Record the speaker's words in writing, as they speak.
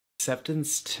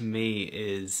Acceptance to me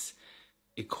is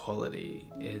equality,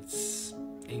 it's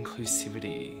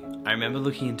inclusivity. I remember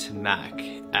looking into MAC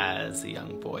as a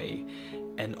young boy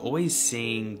and always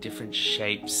seeing different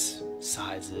shapes,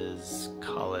 sizes,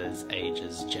 colours,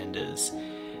 ages, genders.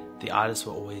 The artists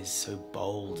were always so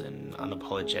bold and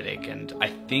unapologetic, and I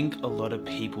think a lot of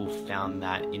people found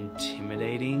that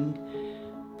intimidating,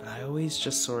 but I always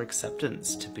just saw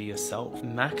acceptance to be yourself.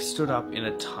 MAC stood up in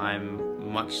a time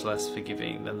much less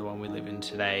forgiving than the one we live in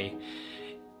today,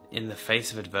 in the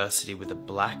face of adversity, with a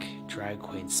black drag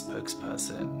queen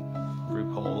spokesperson,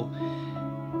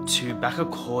 RuPaul, to back a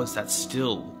cause that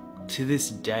still, to this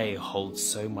day, holds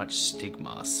so much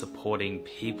stigma, supporting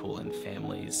people and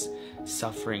families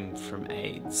suffering from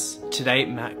AIDS. To date,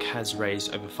 MAC has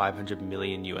raised over $500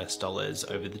 million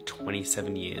over the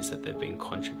 27 years that they've been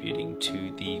contributing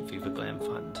to the Viva Glam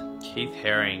Fund. Keith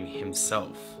Haring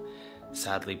himself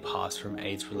sadly passed from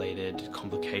AIDS-related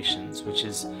complications, which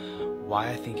is why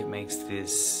I think it makes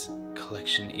this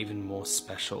collection even more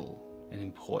special and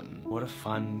important. What a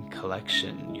fun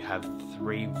collection. You have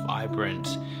 3 vibrant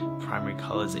primary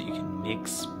colors that you can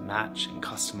mix, match, and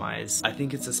customize. I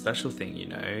think it's a special thing, you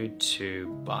know, to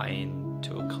buy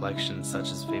into a collection such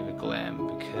as Viva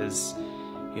Glam, because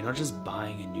you're not just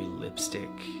buying a new lipstick,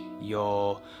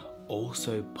 you're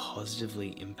also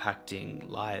positively impacting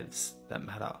lives that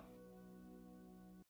matter.